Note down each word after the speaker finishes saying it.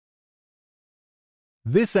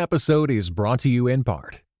This episode is brought to you in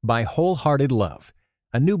part by Wholehearted Love,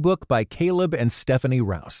 a new book by Caleb and Stephanie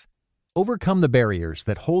Rouse. Overcome the barriers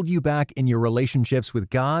that hold you back in your relationships with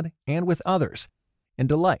God and with others, and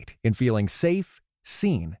delight in feeling safe,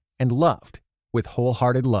 seen, and loved with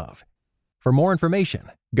Wholehearted Love. For more information,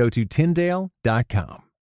 go to Tyndale.com.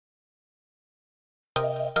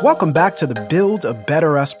 Welcome back to the Build a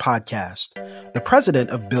Better Us podcast. The president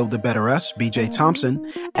of Build a Better Us, BJ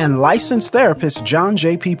Thompson, and licensed therapist John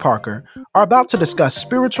J.P. Parker are about to discuss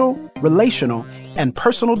spiritual, relational, and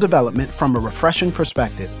personal development from a refreshing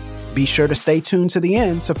perspective. Be sure to stay tuned to the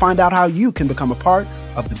end to find out how you can become a part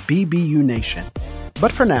of the BBU Nation.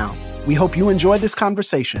 But for now, we hope you enjoyed this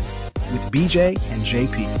conversation with BJ and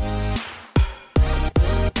JP.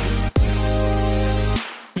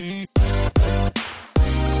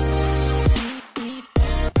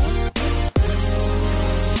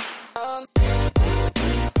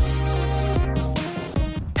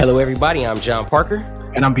 Hello, everybody. I'm John Parker.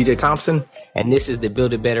 And I'm BJ Thompson. And this is the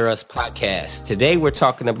Build a Better Us podcast. Today, we're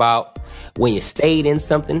talking about when you stayed in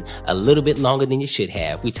something a little bit longer than you should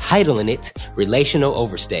have. We're titling it Relational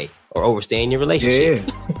Overstay, or Overstay in Your Relationship.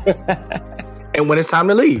 Yeah. And when it's time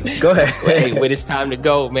to leave, go ahead. Hey, when it's time to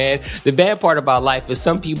go, man. The bad part about life is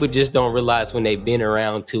some people just don't realize when they've been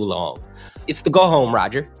around too long. It's the go home,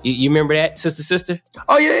 Roger. You remember that, sister?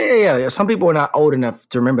 Oh, yeah. Some people are not old enough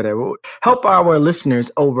to remember that. Help our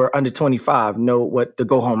listeners over under 25 know what the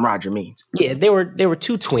go home, Roger means. Yeah, there were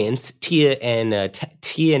two twins, Tia and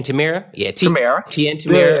Tamara. Yeah, Tamara. Tia and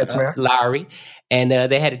Tamara, Yeah, Tamara. Lowry. And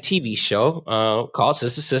they had a TV show called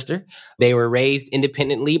Sister. They were raised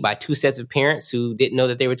independently by two sets of parents who didn't know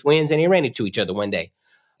that they were twins, and they ran into each other one day.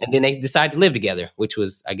 And then they decided to live together, which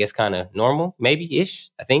was, I guess, kind of normal, maybe-ish,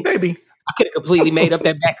 I think. Maybe. I could have completely made up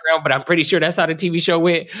that background, but I'm pretty sure that's how the TV show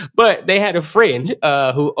went. But they had a friend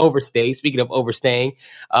who overstayed. Speaking of overstaying,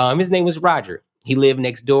 his name was Roger. He lived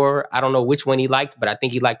next door. I don't know which one he liked, but I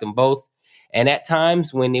think he liked them both. And at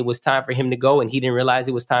times when it was time for him to go and he didn't realize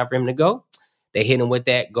it was time for him to go, they hit him with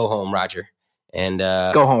that, go home, Roger. And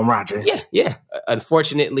go home, Roger. Yeah.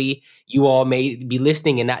 Unfortunately, you all may be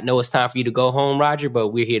listening and not know it's time for you to go home, Roger, but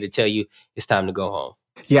we're here to tell you it's time to go home.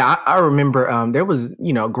 Yeah, I remember there was,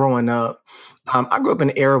 growing up, I grew up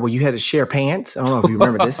in an era where you had to share pants. I don't know if you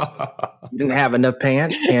remember this. You didn't have enough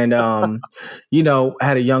pants. And, I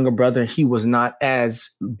had a younger brother. He was not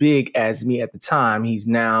as big as me at the time. He's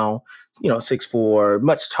now, 6'4",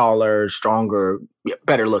 much taller, stronger,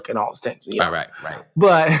 better looking, all those things. Right.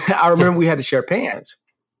 But I remember we had to share pants.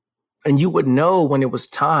 And you would know when it was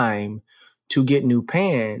time to get new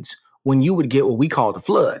pants when you would get what we call the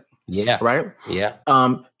flood. Yeah. Right? Yeah.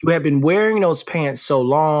 You had been wearing those pants so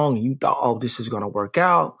long, you thought, oh, this is going to work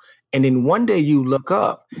out. And then one day you look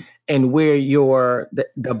up and where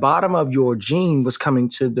the bottom of your jean was coming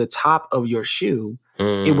to the top of your shoe,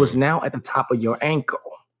 it was now at the top of your ankle.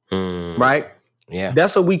 Right? Yeah.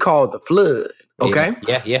 That's what we call the flood. Okay?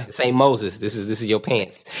 Yeah. Same Moses. This is your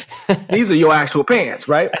pants. These are your actual pants,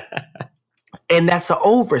 right? And that's an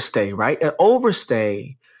overstay, right? An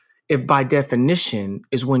overstay, if by definition,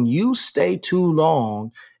 is when you stay too long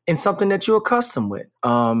in something that you're accustomed with.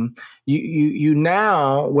 You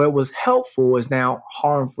now, what was helpful is now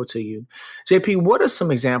harmful to you. JP, what are some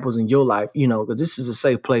examples in your life, because this is a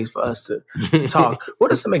safe place for us to talk. What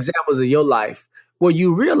are some examples of your life where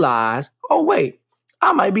you realize, oh, wait,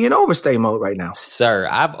 I might be in overstay mode right now? Sir,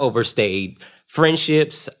 I've overstayed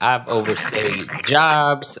friendships. I've overstayed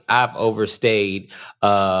jobs. I've overstayed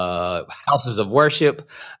houses of worship.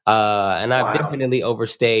 And I've definitely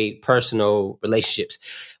overstayed personal relationships.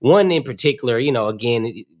 One in particular,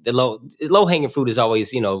 again, the low hanging fruit is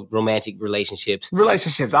always, romantic relationships.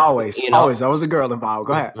 Relationships, always. Always. There was a girl involved.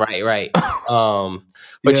 Go ahead. Right.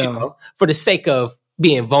 But, for the sake of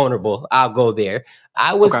being vulnerable, I'll go there.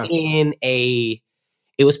 I was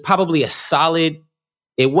it was probably a solid.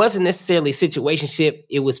 It wasn't necessarily a situationship.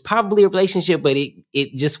 It was probably a relationship, but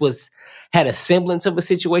it just had a semblance of a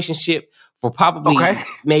situationship for probably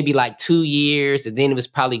maybe like 2 years. And then it was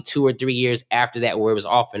probably 2 or 3 years after that where it was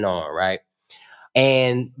off and on, right?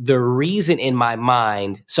 And the reason in my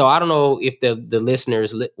mind, so I don't know if the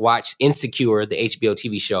listeners watch Insecure, the HBO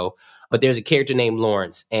TV show, but there's a character named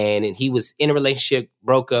Lawrence, and he was in a relationship,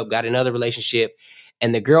 broke up, got another relationship,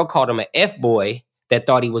 and the girl called him an F-boy that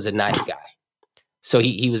thought he was a nice guy. So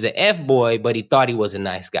he was an F-boy, but he thought he was a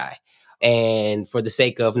nice guy. And for the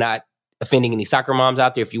sake of not offending any soccer moms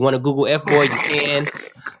out there, if you want to Google F-boy, you can.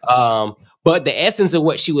 But the essence of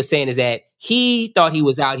what she was saying is that he thought he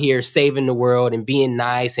was out here saving the world and being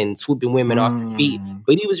nice and swooping women off their feet,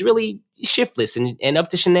 but he was really shiftless and up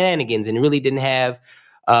to shenanigans and really didn't have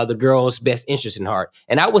the girl's best interest in heart.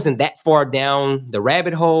 And I wasn't that far down the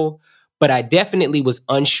rabbit hole, but I definitely was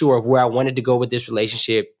unsure of where I wanted to go with this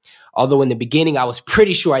relationship. Although in the beginning, I was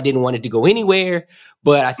pretty sure I didn't want it to go anywhere.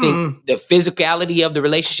 But I think the physicality of the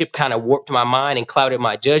relationship kind of warped my mind and clouded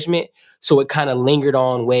my judgment. So it kind of lingered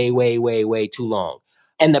on way too long.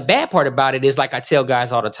 And the bad part about it is, like I tell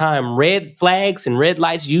guys all the time, red flags and red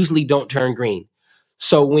lights usually don't turn green.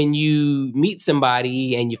 So when you meet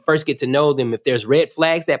somebody and you first get to know them, if there's red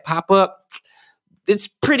flags that pop up, it's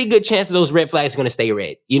pretty good chance that those red flags are going to stay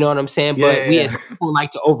red. You know what I'm saying? But we as people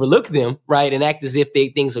like to overlook them, right? And act as if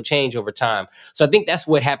things will change over time. So I think that's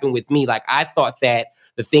what happened with me. Like, I thought that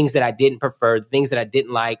the things that I didn't prefer, the things that I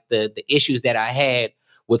didn't like, the issues that I had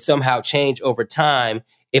would somehow change over time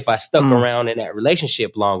if I stuck around in that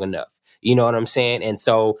relationship long enough. You know what I'm saying? And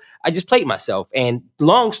so I just played myself. And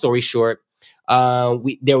long story short,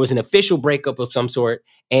 there was an official breakup of some sort.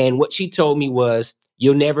 And what she told me was,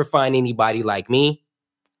 you'll never find anybody like me.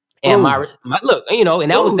 And my look, you know, and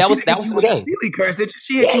that was the game.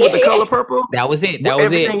 She hit you with the color purple? That was it.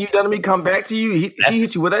 Everything you done to me come back to you. She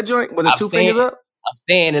hit you with that joint with the two fingers up? I'm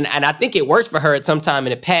saying, and I think it worked for her at some time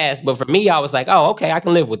in the past, but for me, I was like, oh, okay, I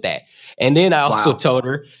can live with that. And then I also told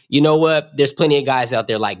her, you know what? There's plenty of guys out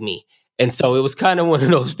there like me. And so it was kind of one of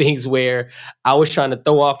those things where I was trying to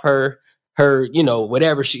throw off her, you know,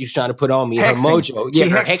 whatever she was trying to put on me, hexing. Her mojo. She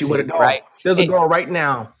hexed you with a doll. Right? There's a girl right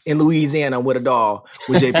now in Louisiana with a doll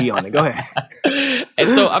with JP on it. Go ahead. And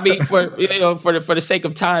so, I mean, for the sake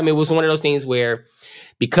of time, it was one of those things where,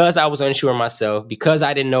 because I was unsure of myself, because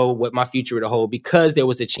I didn't know what my future would hold, because there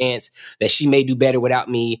was a chance that she may do better without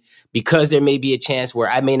me, because there may be a chance where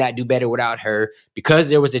I may not do better without her, because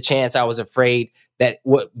there was a chance I was afraid that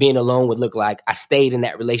what being alone would look like, I stayed in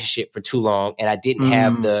that relationship for too long, and I didn't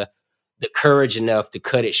have the courage enough to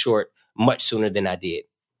cut it short much sooner than I did.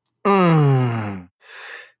 Man,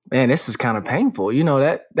 this is kind of painful. You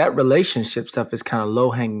know, that relationship stuff is kind of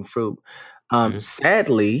low-hanging fruit.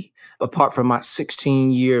 Sadly, apart from my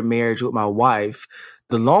 16-year marriage with my wife,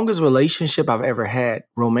 the longest relationship I've ever had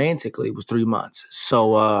romantically was 3 months.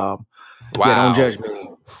 So, yeah, don't judge me.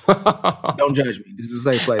 Don't judge me. This is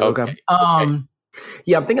a safe place. Okay.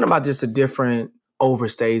 Yeah, I'm thinking about just the different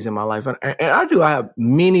overstays in my life. And I have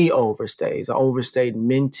many overstays. I overstayed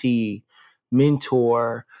mentee,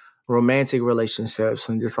 mentor, romantic relationships,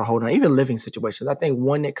 and just a whole lot, even living situations. I think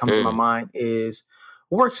one that comes to my mind is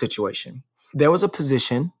work situation. There was a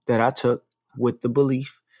position that I took with the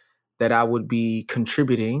belief that I would be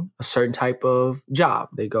contributing a certain type of job.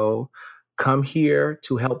 They go, come here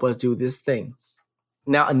to help us do this thing.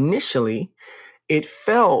 Now, initially, it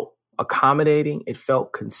felt accommodating. It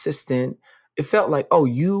felt consistent. It felt like,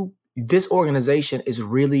 this organization is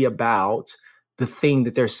really about the thing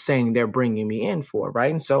that they're saying they're bringing me in for, right?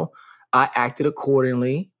 And so I acted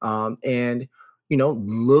accordingly, and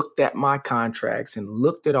looked at my contracts and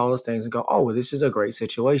looked at all those things and go, oh, well, this is a great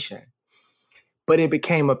situation. But it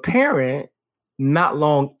became apparent not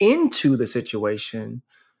long into the situation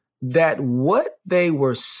that what they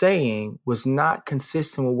were saying was not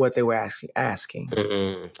consistent with what they were asking.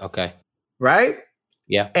 Okay. Right?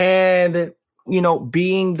 Yeah. And,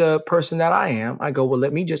 being the person that I am, I go, well,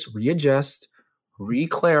 let me just readjust,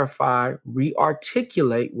 re-clarify,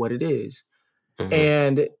 re-articulate what it is.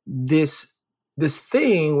 And this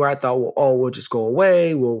thing where I thought, well, we'll just go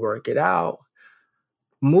away, we'll work it out,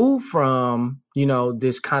 move from,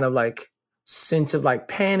 this kind of like sense of like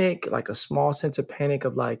panic, like a small sense of panic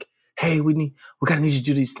of like, hey, we gotta need you to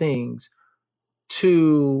do these things,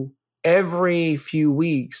 to every few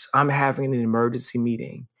weeks, I'm having an emergency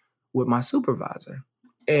meeting with my supervisor.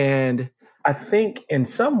 And I think in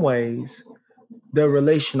some ways, the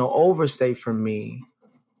relational overstay for me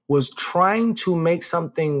was trying to make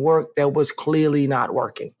something work that was clearly not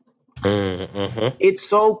working. It's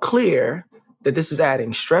so clear that this is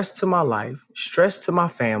adding stress to my life, stress to my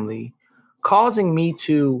family, causing me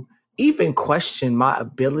to even question my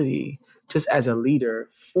ability just as a leader,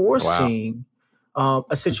 forcing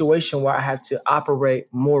a situation where I have to operate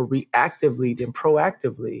more reactively than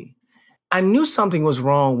proactively. I knew something was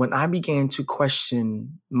wrong when I began to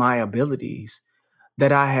question my abilities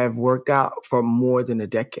that I have worked out for more than a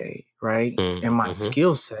decade, right? And my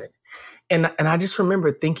skill set. And I just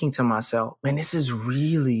remember thinking to myself, man, this is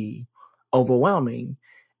really overwhelming.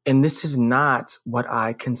 And this is not what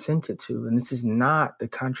I consented to. And this is not the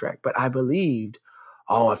contract. But I believed,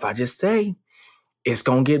 if I just stay, it's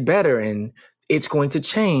going to get better and it's going to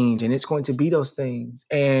change and it's going to be those things.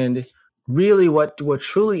 And really what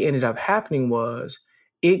truly ended up happening was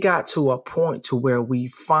it got to a point to where we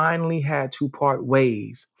finally had to part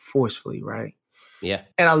ways forcefully, right? Yeah.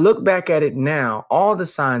 And I look back at it now, all the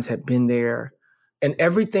signs had been there, and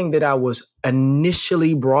everything that I was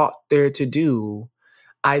initially brought there to do,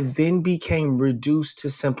 I then became reduced to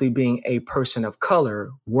simply being a person of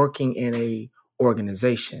color working in a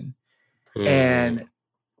organization. Mm-hmm. And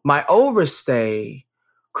my overstay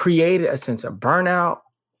created a sense of burnout,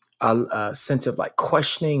 a sense of like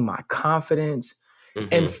questioning my confidence,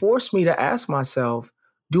 and forced me to ask myself,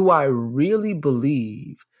 do I really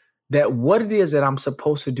believe that what it is that I'm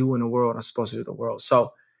supposed to do in the world, I'm supposed to do in the world?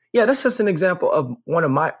 So yeah, that's just an example of one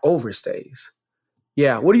of my overstays.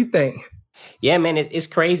 Yeah. What do you think? Yeah, man, it's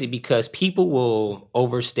crazy because people will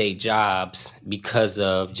overstay jobs because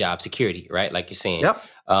of job security, right? Like you're saying.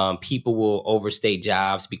 Yep. People will overstay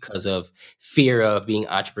jobs because of fear of being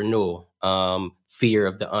entrepreneurial, fear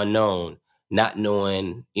of the unknown, not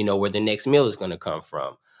knowing, where the next meal is going to come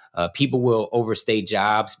from. People will overstay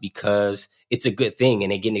jobs because it's a good thing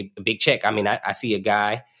and they get a big check. I mean, I see a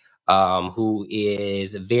guy who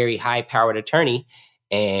is a very high-powered attorney,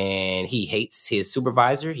 and he hates his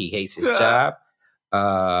supervisor. He hates his job.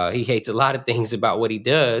 He hates a lot of things about what he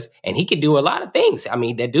does, and he can do a lot of things. I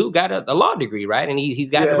mean, that dude got a law degree, right? And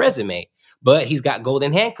he's got a resume, but he's got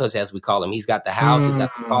golden handcuffs, as we call him. He's got the house, he's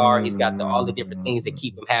got the car, he's got all the different things that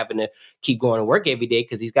keep him having to keep going to work every day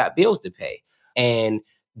because he's got bills to pay. And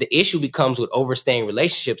the issue becomes with overstaying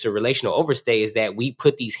relationships or relational overstay is that we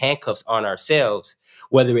put these handcuffs on ourselves,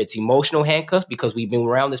 whether it's emotional handcuffs because we've been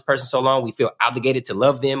around this person so long, we feel obligated to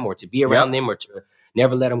love them or to be around them or to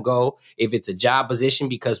never let them go. If it's a job position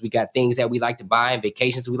because we got things that we like to buy and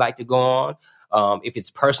vacations we like to go on. If it's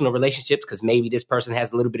personal relationships because maybe this person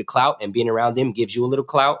has a little bit of clout and being around them gives you a little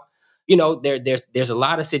clout. There's a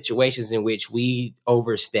lot of situations in which we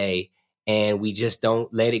overstay and we just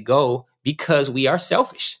don't let it go because we are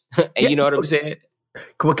selfish. And you know what I'm saying?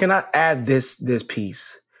 Well, can I add this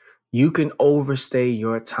piece? You can overstay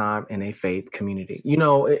your time in a faith community.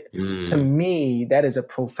 To me, that is a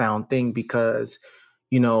profound thing because,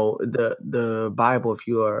 the Bible, if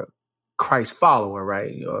you are Christ follower,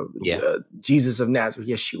 right? Or Jesus of Nazareth,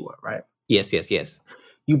 Yeshua, right? Yes.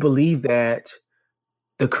 You believe that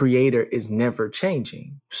the creator is never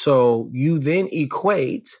changing. So you then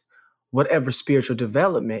equate whatever spiritual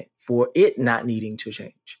development for it not needing to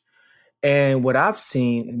change. And what I've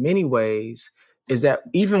seen in many ways is that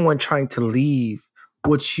even when trying to leave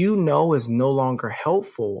what you know is no longer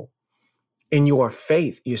helpful in your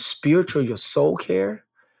faith, your spiritual, your soul care,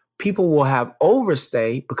 people will have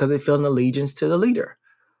overstay because they feel an allegiance to the leader.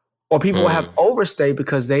 Or people will have overstay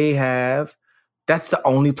because that's the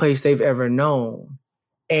only place they've ever known.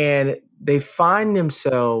 And they find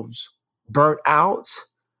themselves burnt out,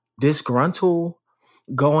 disgruntled,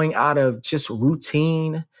 going out of just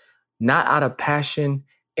routine, not out of passion.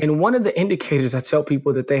 And one of the indicators I tell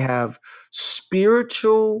people that they have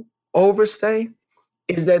spiritual overstay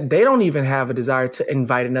is that they don't even have a desire to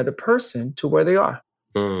invite another person to where they are,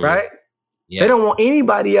 right? Yeah. They don't want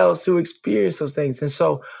anybody else to experience those things. And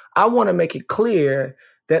so I want to make it clear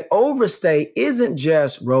that overstay isn't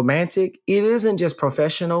just romantic. It isn't just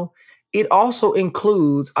professional. It also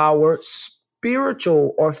includes our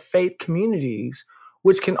spiritual or faith communities,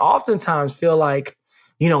 which can oftentimes feel like,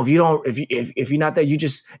 if you're not there,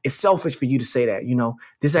 it's selfish for you to say that,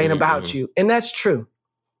 this ain't about you. And that's true.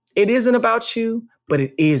 It isn't about you, but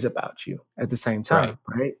it is about you at the same time.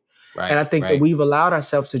 Right. And I think that we've allowed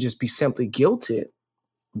ourselves to just be simply guilted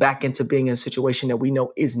back into being in a situation that we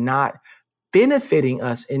know is not benefiting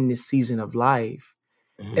us in this season of life.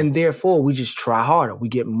 And therefore we just try harder. We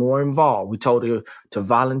get more involved. We told you to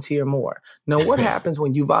volunteer more. Now, what happens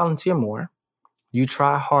when you volunteer more, you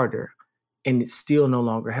try harder, and it's still no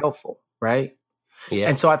longer helpful, right? Yeah.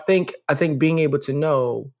 And so I think being able to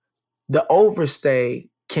know the overstay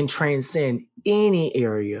can transcend any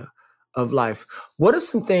area of life. What are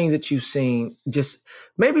some things that you've seen? Just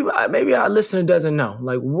maybe our listener doesn't know.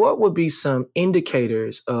 Like, what would be some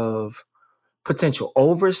indicators of potential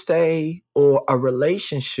overstay or a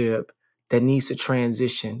relationship that needs to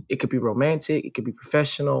transition? It could be romantic, it could be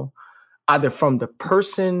professional, either from the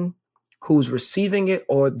person who's receiving it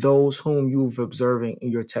or those whom you've observing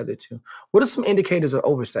and you're tethered to. What are some indicators of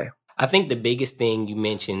overstay? I think the biggest thing you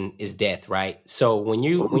mentioned is death, right? So when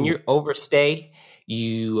you're overstay,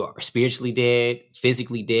 you are spiritually dead,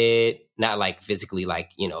 physically dead, not like physically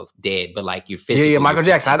like, dead, but like you're physically. Yeah, Michael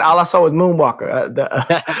Jackson. All I saw was Moonwalker,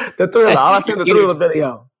 the Thriller. All I see the Thriller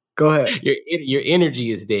video. Go ahead. Your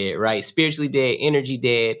energy is dead, right? Spiritually dead, energy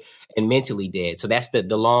dead, and mentally dead. So that's the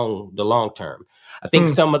long term. I think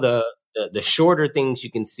some of the shorter things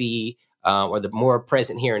you can see, or the more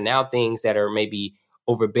present here and now things that are maybe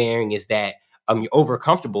overbearing, is that you're over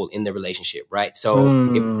comfortable in the relationship, right?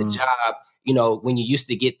 So if it's a job, you know, when you used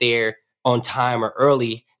to get there on time or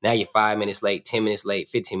early, now you're 5 minutes late, 10 minutes late,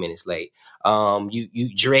 15 minutes late.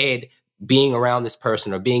 You dread being around this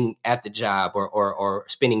person or being at the job or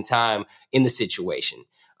spending time in the situation.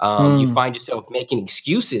 You find yourself making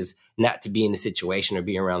excuses not to be in the situation or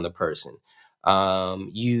be around the person.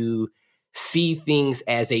 You see things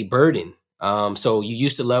as a burden. So you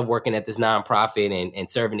used to love working at this nonprofit and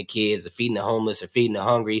serving the kids or feeding the homeless or feeding the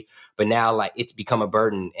hungry, but now like it's become a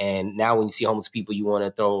burden. And now when you see homeless people, you want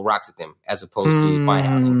to throw rocks at them as opposed to find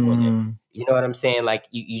housing for them. You know what I'm saying? Like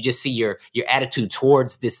you just see your attitude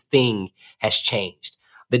towards this thing has changed.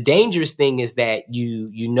 The dangerous thing is that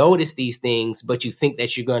you notice these things, but you think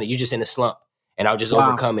that you're just in a slump and I'll just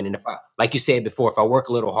overcome it. And if like you said before, if I work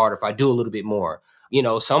a little harder, if I do a little bit more, you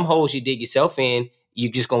know, some holes you dig yourself in, you're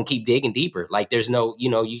just going to keep digging deeper. Like there's no, you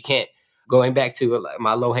know, you can't, going back to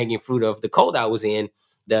my low hanging fruit of the cult I was in,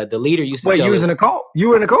 the leader used to tell us. Wait, you was in a cult? You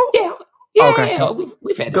were in a cult? Yeah. Yeah, okay. Yeah.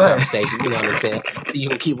 We've had this conversation. You know what I'm saying? So you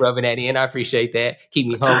can keep rubbing that in. I appreciate that. Keep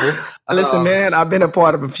me humble. Listen, man, I've been a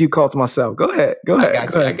part of a few cults myself. Go ahead.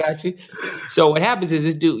 I got you. So what happens is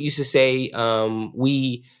this dude used to say,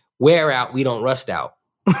 we wear out, we don't rust out.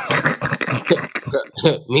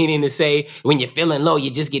 Meaning to say, when you're feeling low,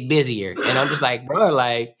 you just get busier. And I'm just like, bro,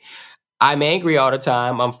 like, I'm angry all the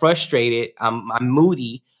time. I'm frustrated. I'm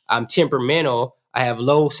moody. I'm temperamental. I have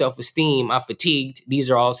low self-esteem. I'm fatigued.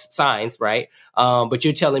 These are all signs, right? But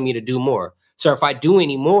you're telling me to do more. So if I do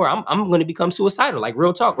any more, I'm going to become suicidal. Like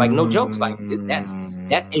real talk, like no jokes. Like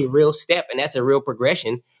that's a real step and that's a real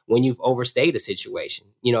progression when you've overstayed a situation.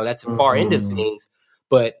 You know, that's a far end of things.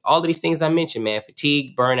 But all of these things I mentioned, man,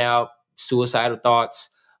 fatigue, burnout, suicidal thoughts,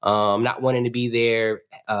 not wanting to be there,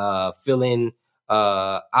 feeling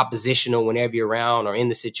oppositional whenever you're around or in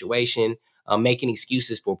the situation. Making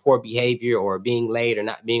excuses for poor behavior or being late or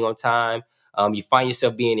not being on time. You find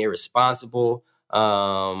yourself being irresponsible.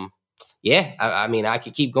 I mean, I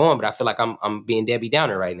could keep going, but I feel like I'm being Debbie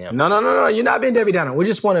Downer right now. No. You're not being Debbie Downer. We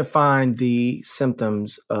just want to find the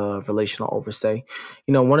symptoms of relational overstay.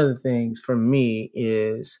 You know, one of the things for me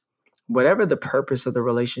is whatever the purpose of the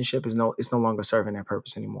relationship is, it's no longer serving that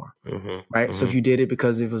purpose anymore. Right? So if you did it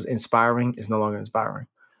because it was inspiring, it's no longer inspiring.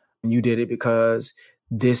 And you did it because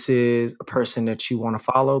this is a person that you want to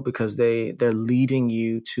follow because they're leading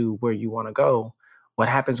you to where you want to go. What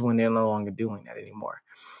happens when they're no longer doing that anymore?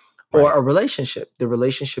 Right. Or a relationship. The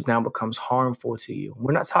relationship now becomes harmful to you.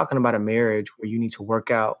 We're not talking about a marriage where you need to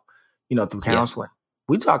work out, you know, through counseling.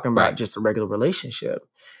 We're talking about just a regular relationship.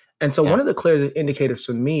 And so one of the clear indicators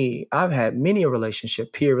for me, I've had many a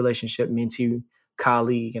relationship, peer relationship, mentee,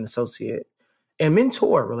 colleague, and associate, and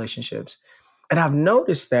mentor relationships. And I've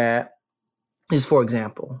noticed that is, for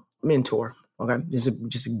example, mentor. Okay, just a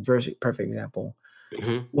very perfect example.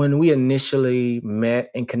 When we initially met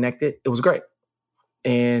and connected, it was great.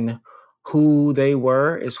 And who they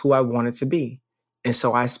were is who I wanted to be. And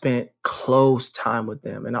so I spent close time with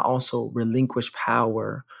them. And I also relinquished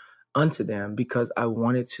power unto them because I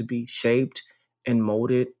wanted to be shaped and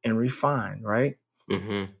molded and refined, right?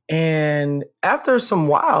 And after some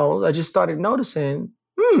while, I just started noticing,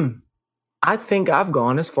 I think I've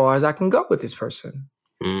gone as far as I can go with this person.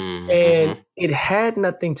 And it had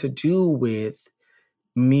nothing to do with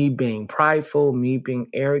me being prideful, me being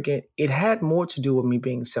arrogant. It had more to do with me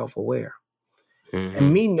being self-aware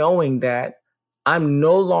and me knowing that I'm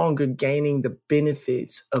no longer gaining the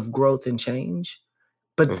benefits of growth and change.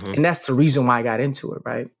 And that's the reason why I got into it,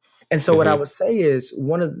 right? And so what I would say is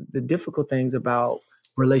one of the difficult things about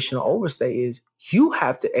relational overstay is you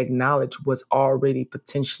have to acknowledge what's already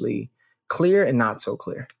potentially clear and not so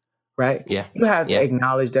clear, right? Yeah. You have to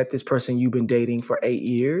acknowledge that this person you've been dating for 8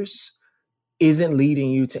 years isn't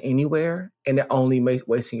leading you to anywhere and they're only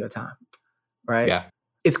wasting your time, right? Yeah.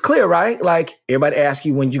 It's clear, right? Like everybody asks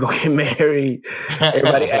you when you gonna get married.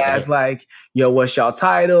 Everybody asks like, yo, what's y'all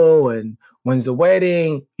title? And when's the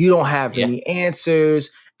wedding? You don't have any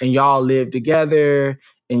answers and y'all live together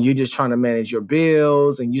and you're just trying to manage your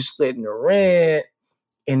bills and you splitting the rent.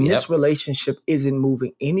 And this relationship isn't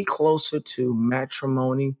moving any closer to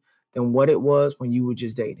matrimony than what it was when you were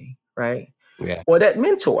just dating, right? Yeah. Or that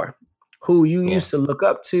mentor who you used to look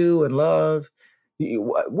up to and love.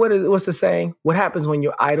 What's the saying? What happens when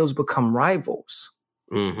your idols become rivals?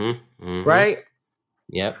 Right?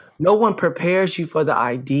 Yep. No one prepares you for the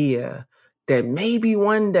idea that maybe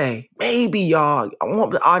one day, maybe y'all, I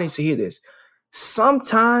want the audience to hear this.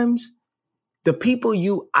 Sometimes the people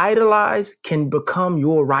you idolize can become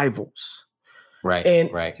your rivals. Right.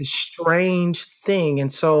 And it's a strange thing.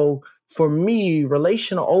 And so for me,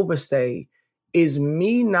 relational overstay is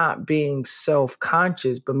me not being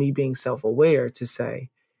self-conscious, but me being self-aware to say,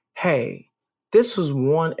 hey, this was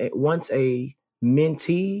once a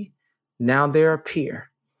mentee, now they're a peer.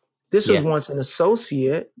 This was once an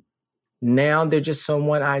associate, now they're just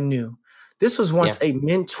someone I knew. This was once a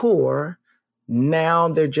mentor, now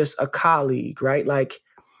they're just a colleague, right? Like,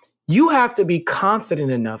 you have to be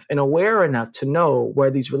confident enough and aware enough to know where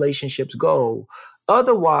these relationships go.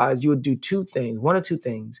 Otherwise, you'll do one or two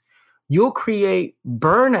things. You'll create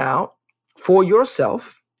burnout for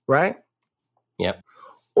yourself, right? Yeah.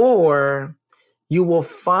 Or you will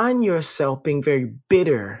find yourself being very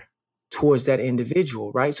bitter towards that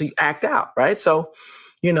individual, right? So you act out, right? So,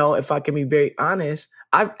 if I can be very honest,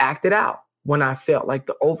 I've acted out when I felt like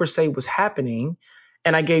the overstay was happening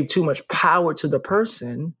and I gave too much power to the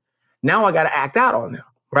person. Now I got to act out on them.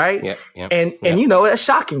 Right. And that's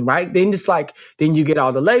shocking. Right. Then you get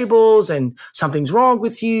all the labels and something's wrong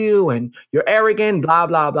with you and you're arrogant, blah,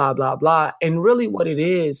 blah, blah, blah, blah. And really what it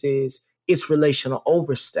is it's relational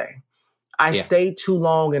overstay. I stayed too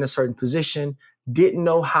long in a certain position, didn't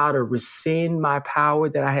know how to rescind my power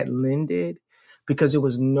that I had lended because it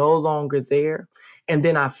was no longer there. And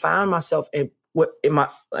then I found myself and this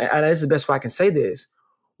is the best way I can say this,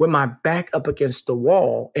 with my back up against the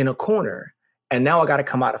wall in a corner. And now I got to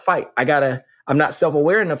come out to fight. I'm not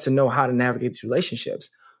self-aware enough to know how to navigate these relationships.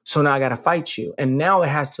 So now I got to fight you. And now it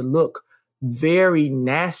has to look very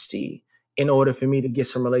nasty in order for me to get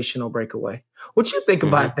some relational breakaway. What you think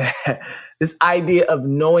about that? This idea of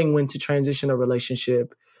knowing when to transition a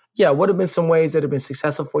relationship. Yeah. What have been some ways that have been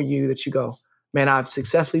successful for you that you go, man, I've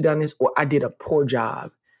successfully done this, or I did a poor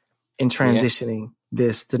job in transitioning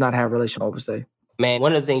this to not have relational overstay? Man,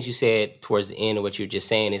 one of the things you said towards the end of what you were just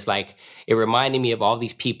saying is like, it reminded me of all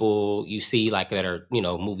these people you see like that are,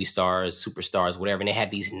 movie stars, superstars, whatever. And they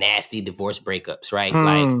have these nasty divorce breakups, right?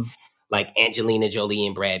 Like Angelina Jolie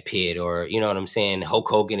and Brad Pitt, or, you know what I'm saying? Hulk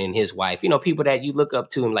Hogan and his wife, people that you look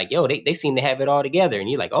up to and like, yo, they seem to have it all together. And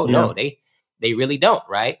you're like, oh no, they really don't.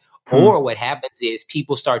 Right. Or what happens is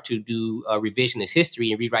people start to do revisionist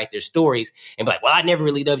history and rewrite their stories and be like, well, I never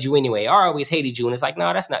really loved you anyway. I always hated you. And it's like,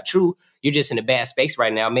 no, that's not true. You're just in a bad space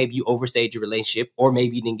right now. Maybe you overstayed your relationship, or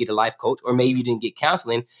maybe you didn't get a life coach, or maybe you didn't get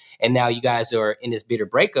counseling. And now you guys are in this bitter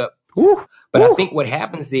breakup. But I think what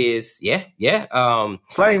happens is,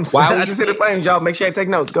 flames. I just hit the flames, y'all. Make sure you take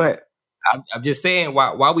notes. Go ahead. I'm just saying,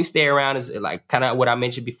 while we stay around is like kind of what I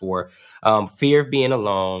mentioned before. Fear of being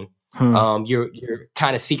alone. You're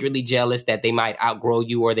kind of secretly jealous that they might outgrow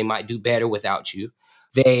you or they might do better without you.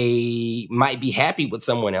 They might be happy with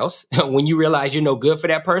someone else. When you realize you're no good for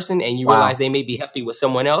that person and you realize they may be happy with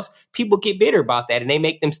someone else, people get bitter about that and they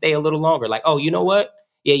make them stay a little longer. Like, oh, you know what?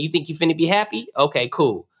 Yeah, you think you finna be happy? Okay,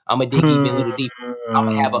 cool. I'm gonna dig even a little deeper. I'm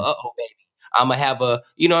gonna have a baby. I'm gonna have a,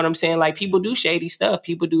 you know what I'm saying? Like, people do shady stuff.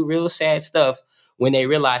 People do real sad stuff when they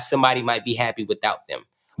realize somebody might be happy without them.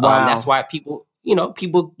 That's why people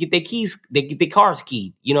get their keys, they get their cars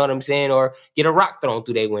keyed, you know what I'm saying? Or get a rock thrown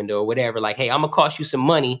through their window or whatever. Like, hey, I'm gonna cost you some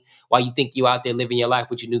money while you think you out there living your life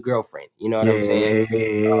with your new girlfriend. You know what I'm saying?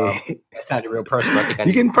 That sounded real personal. I think you're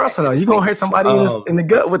getting personal. You're gonna hurt somebody in the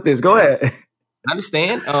gut with this. Go ahead. I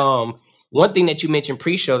understand. One thing that you mentioned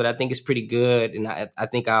pre-show that I think is pretty good, and I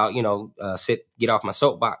think I'll, get off my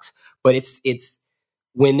soapbox, but it's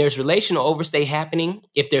when there's relational overstay happening,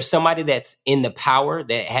 if there's somebody that's in the power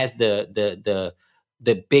that has the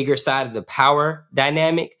bigger side of the power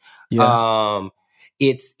dynamic,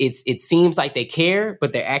 it seems like they care,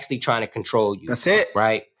 but they're actually trying to control you. That's it.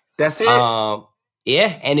 Right. That's it.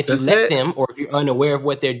 And if you let them, or if you're unaware of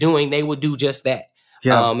what they're doing, they will do just that.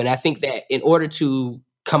 Yeah. And I think that in order to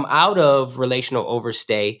come out of relational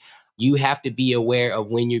overstay, you have to be aware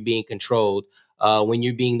of when you're being controlled, when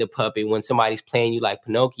you're being the puppet, when somebody's playing you like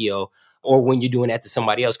Pinocchio, or when you're doing that to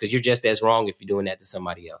somebody else, because you're just as wrong if you're doing that to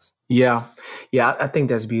somebody else. Yeah. Yeah. I think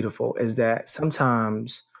that's beautiful, is that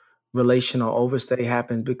sometimes relational overstay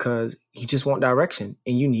happens because you just want direction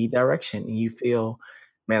and you need direction and you feel,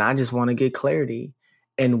 man, I just want to get clarity.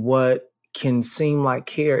 And what can seem like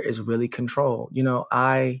care is really control.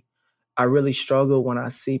 I really struggle when I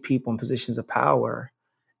see people in positions of power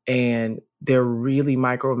and they're really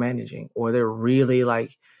micromanaging, or they're really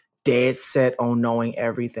like dead set on knowing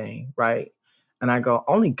everything, right? And I go,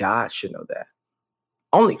 only God should know that.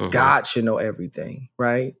 Only God should know everything,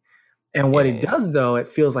 right? And what it does, though, it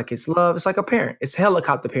feels like it's love. It's like a parent. It's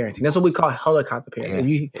helicopter parenting. That's what we call helicopter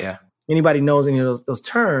parenting. If anybody knows any of those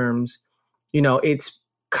terms, it's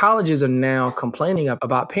colleges are now complaining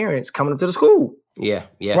about parents coming up to the school. Yeah.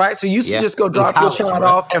 Right? So you used to just go drop your child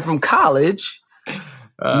off, and from college,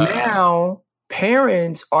 now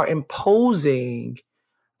parents are imposing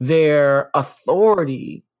their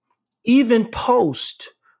authority, even post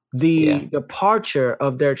the departure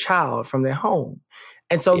of their child from their home.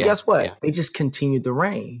 And so guess what? Yeah. They just continued to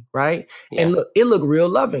reign, right? Yeah. And look, it looked real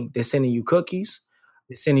loving. They're sending you cookies.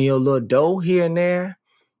 They're sending you a little dough here and there.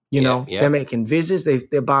 You know, they're making visits.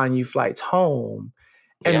 They're buying you flights home.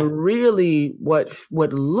 And really what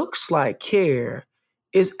looks like care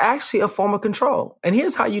is actually a form of control. And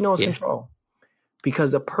here's how you know it's control.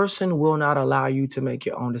 Because a person will not allow you to make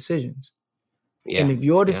your own decisions. Yeah. And if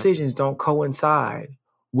your decisions don't coincide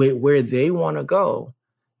with where they want to go,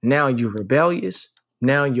 now you're rebellious,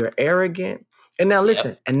 now you're arrogant, and now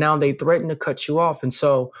listen, and now they threaten to cut you off. And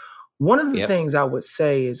so one of the things I would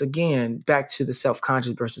say is, again, back to the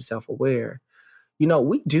self-conscious versus self-aware, you know,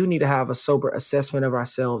 we do need to have a sober assessment of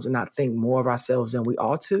ourselves and not think more of ourselves than we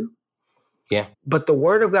ought to. Yeah. But the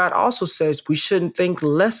word of God also says we shouldn't think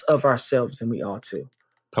less of ourselves than we ought to.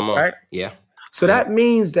 Come on. Right? Yeah. So that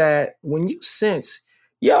means that when you sense,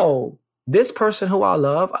 yo, this person who I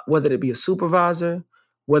love, whether it be a supervisor,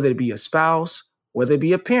 whether it be a spouse, whether it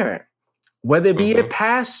be a parent, whether it be a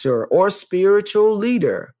pastor or a spiritual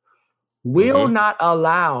leader, will not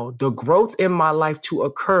allow the growth in my life to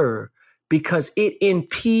occur because it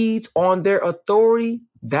impedes on their authority,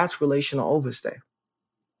 that's relational overstay.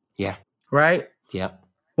 Yeah. Right? Yeah.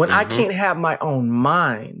 When I can't have my own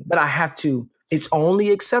mind, but I have to, it's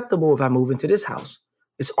only acceptable if I move into this house.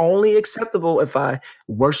 It's only acceptable if I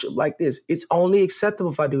worship like this. It's only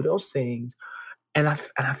acceptable if I do those things. And I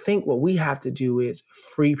think what we have to do is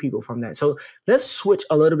free people from that. So let's switch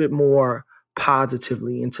a little bit more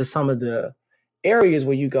positively into some of the areas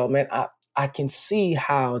where you go, man, I can see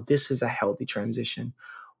how this is a healthy transition.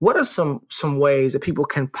 What are some ways that people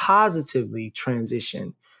can positively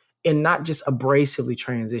transition and not just abrasively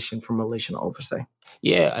transition from relational overstay?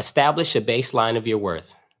 Yeah, establish a baseline of your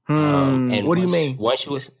worth. And what do you mean?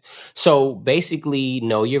 So basically,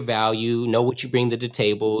 know your value, know what you bring to the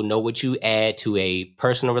table, know what you add to a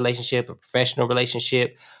personal relationship, a professional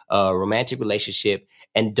relationship, a romantic relationship,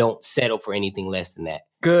 and don't settle for anything less than that.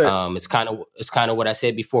 Good. It's kind of what I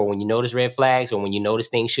said before. When you notice red flags or when you notice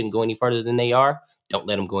things shouldn't go any further than they are, don't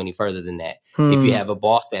let them go any further than that. If you have a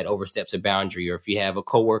boss that oversteps a boundary, or if you have a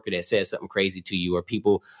coworker that says something crazy to you, or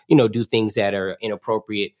people, do things that are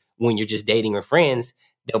inappropriate when you're just dating or friends,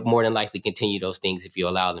 they'll more than likely continue those things if you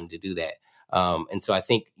allow them to do that. And so I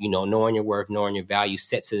think, knowing your worth, knowing your value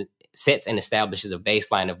sets and establishes a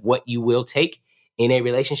baseline of what you will take in a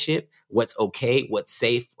relationship, what's okay, what's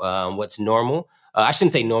safe, what's normal. I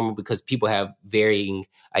shouldn't say normal because people have varying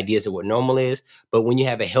ideas of what normal is. But when you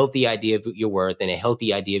have a healthy idea of your worth and a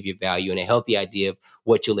healthy idea of your value and a healthy idea of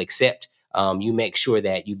what you'll accept, you make sure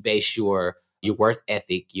that you base your worth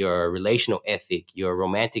ethic, your relational ethic, your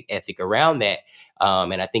romantic ethic around that.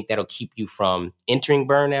 And I think that'll keep you from entering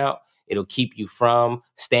burnout. It'll keep you from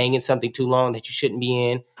staying in something too long that you shouldn't be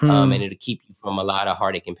in. And it'll keep you from a lot of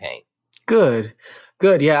heartache and pain. Good.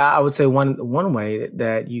 Yeah, I would say one way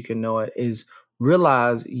that you can know it is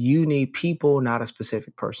realize you need people, not a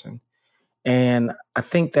specific person. And I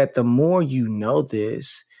think that the more you know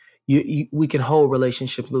this, we can hold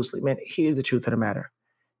relationships loosely. Man, here's the truth of the matter.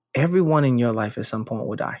 Everyone in your life at some point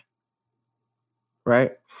will die.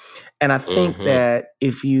 Right? And I think that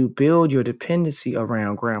if you build your dependency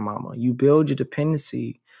around grandmama, you build your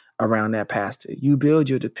dependency around that pastor, you build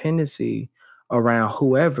your dependency around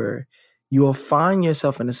whoever, you'll find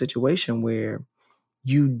yourself in a situation where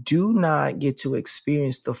you do not get to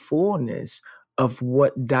experience the fullness of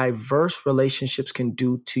what diverse relationships can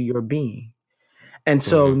do to your being. And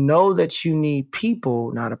so know that you need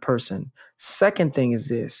people, not a person. Second thing is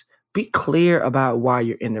this: be clear about why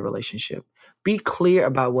you're in the relationship. Be clear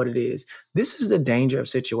about what it is. This is the danger of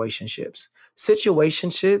situationships.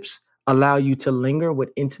 Situationships allow you to linger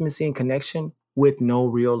with intimacy and connection with no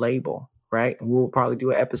real label, right? And we'll probably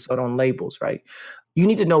do an episode on labels, right? You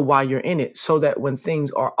need to know why you're in it so that when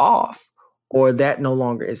things are off or that no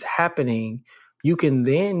longer is happening, you can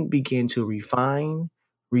then begin to refine,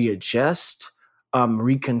 readjust,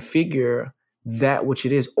 reconfigure that which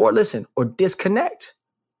it is, or disconnect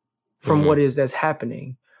from what is that's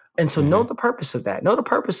happening. And so know the purpose of that. Know the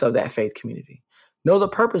purpose of that faith community. Know the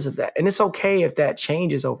purpose of that. And it's okay if that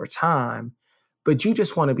changes over time, but you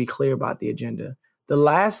just want to be clear about the agenda. The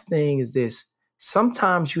last thing is this: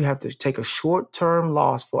 sometimes you have to take a short-term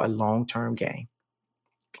loss for a long-term gain.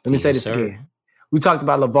 Let me say this again. We talked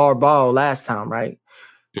about LeVar Ball last time, right?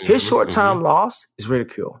 His short-term loss is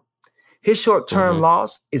ridicule. His short-term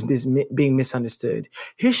loss is being misunderstood.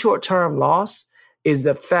 His short-term loss is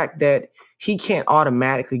the fact that he can't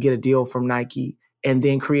automatically get a deal from Nike and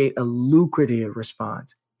then create a lucrative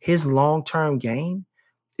response. His long-term gain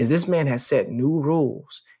is this man has set new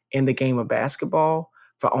rules in the game of basketball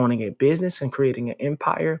for owning a business and creating an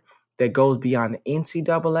empire that goes beyond the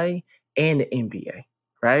NCAA and the NBA,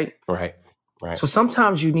 right? Right. So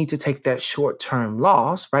sometimes you need to take that short-term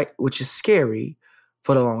loss, right, which is scary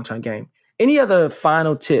for the long-term game. Any other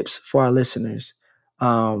final tips for our listeners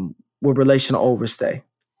with relation to overstay?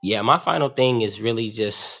 Yeah, my final thing is really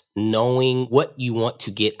just knowing what you want to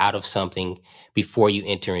get out of something before you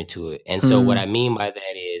enter into it. And so what I mean by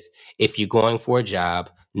that is, if you're going for a job,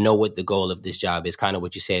 know what the goal of this job is, kind of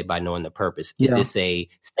what you said by knowing the purpose. Is this a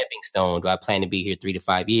stepping stone? Do I plan to be here 3 to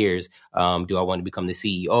 5 years? Do I want to become the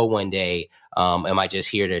CEO one day? Am I just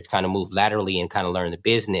here to kind of move laterally and kind of learn the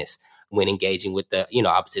business? When engaging with the,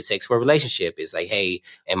 opposite sex for a relationship, is like, hey,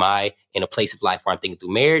 am I in a place of life where I'm thinking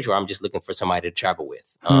through marriage, or I'm just looking for somebody to travel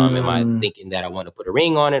with? Am I thinking that I want to put a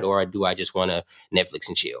ring on it, or do I just want to Netflix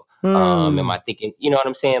and chill? Am I thinking, you know what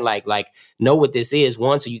I'm saying? Like know what this is,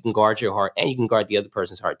 one, so you can guard your heart and you can guard the other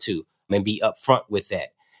person's heart too, and be upfront with that.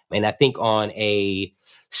 And I think on a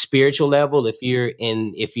spiritual level, if you're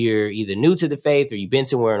either new to the faith or you've been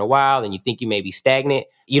somewhere in a while and you think you may be stagnant,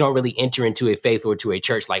 you don't really enter into a faith or to a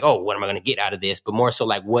church like, oh, what am I going to get out of this? But more so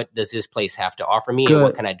like, what does this place have to offer me? And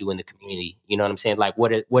what can I do in the community? You know what I'm saying? Like,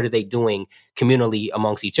 what are they doing communally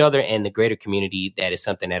amongst each other and the greater community? That is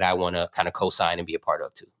something that I want to kind of co-sign and be a part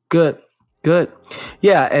of too. Good.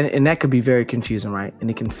 Yeah, and that could be very confusing, right? And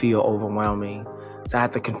it can feel overwhelming. So I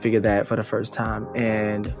have to configure that for the first time.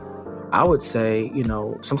 And I would say,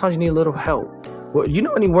 sometimes you need a little help. Well,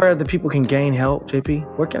 anywhere that people can gain help,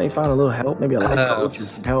 JP? Where can they find a little help? Maybe a life coach or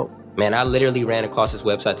some help? Man, I literally ran across this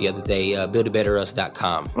website the other day,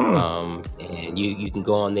 buildabetterus.com. And you can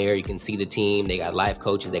go on there, you can see the team. They got life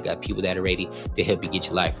coaches, they got people that are ready to help you get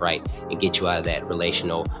your life right and get you out of that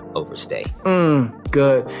relational overstay.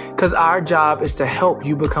 Good. Because our job is to help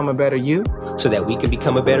you become a better you, so that we can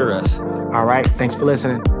become a better us. All right. Thanks for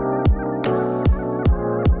listening.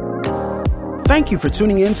 Thank you for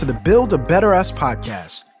tuning in to the Build a Better Us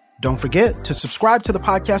podcast. Don't forget to subscribe to the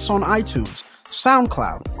podcast on iTunes,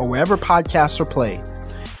 SoundCloud, or wherever podcasts are played.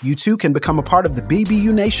 You too can become a part of the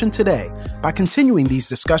BBU Nation today by continuing these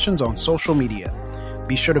discussions on social media.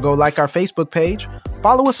 Be sure to go like our Facebook page,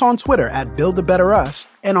 follow us on Twitter at Build a Better Us,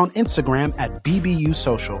 and on Instagram at BBU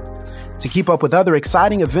Social. To keep up with other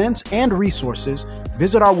exciting events and resources,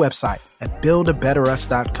 visit our website at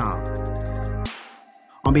buildabetterus.com.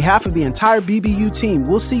 On behalf of the entire BBU team,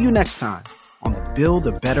 we'll see you next time on the Build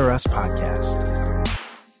a Better Us podcast.